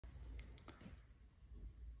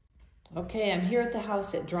Okay, I'm here at the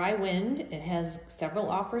house at Dry Wind. It has several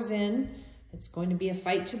offers in. It's going to be a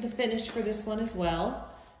fight to the finish for this one as well.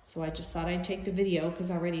 So I just thought I'd take the video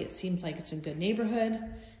because already it seems like it's in good neighborhood.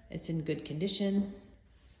 It's in good condition.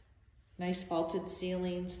 Nice vaulted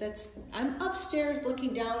ceilings. I'm upstairs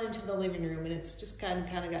looking down into the living room, and it's just kind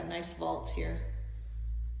of got nice vaults here.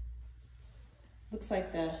 Looks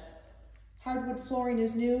like the hardwood flooring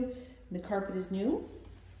is new and the carpet is new.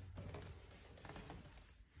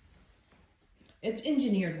 It's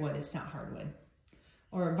engineered wood, it's not hardwood.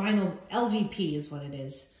 Or vinyl LVP is what it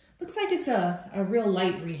is. Looks like it's a real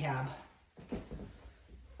light rehab.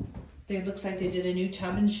 It looks like they did a new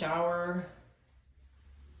tub and shower.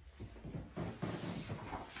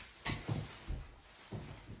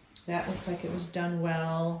 That looks like it was done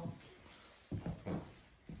well.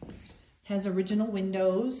 Has original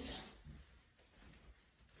windows.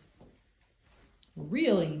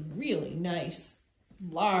 Really, really nice,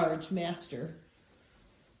 large master.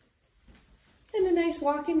 And a nice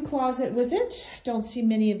walk-in closet with it. Don't see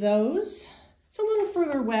many of those. It's a little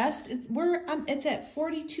further west. It's at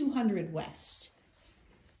 4200 West.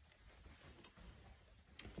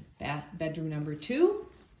 Bedroom number 2.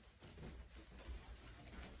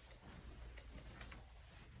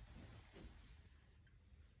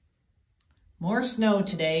 More snow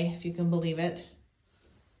today, if you can believe it.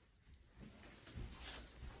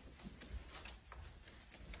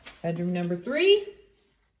 Bedroom number 3.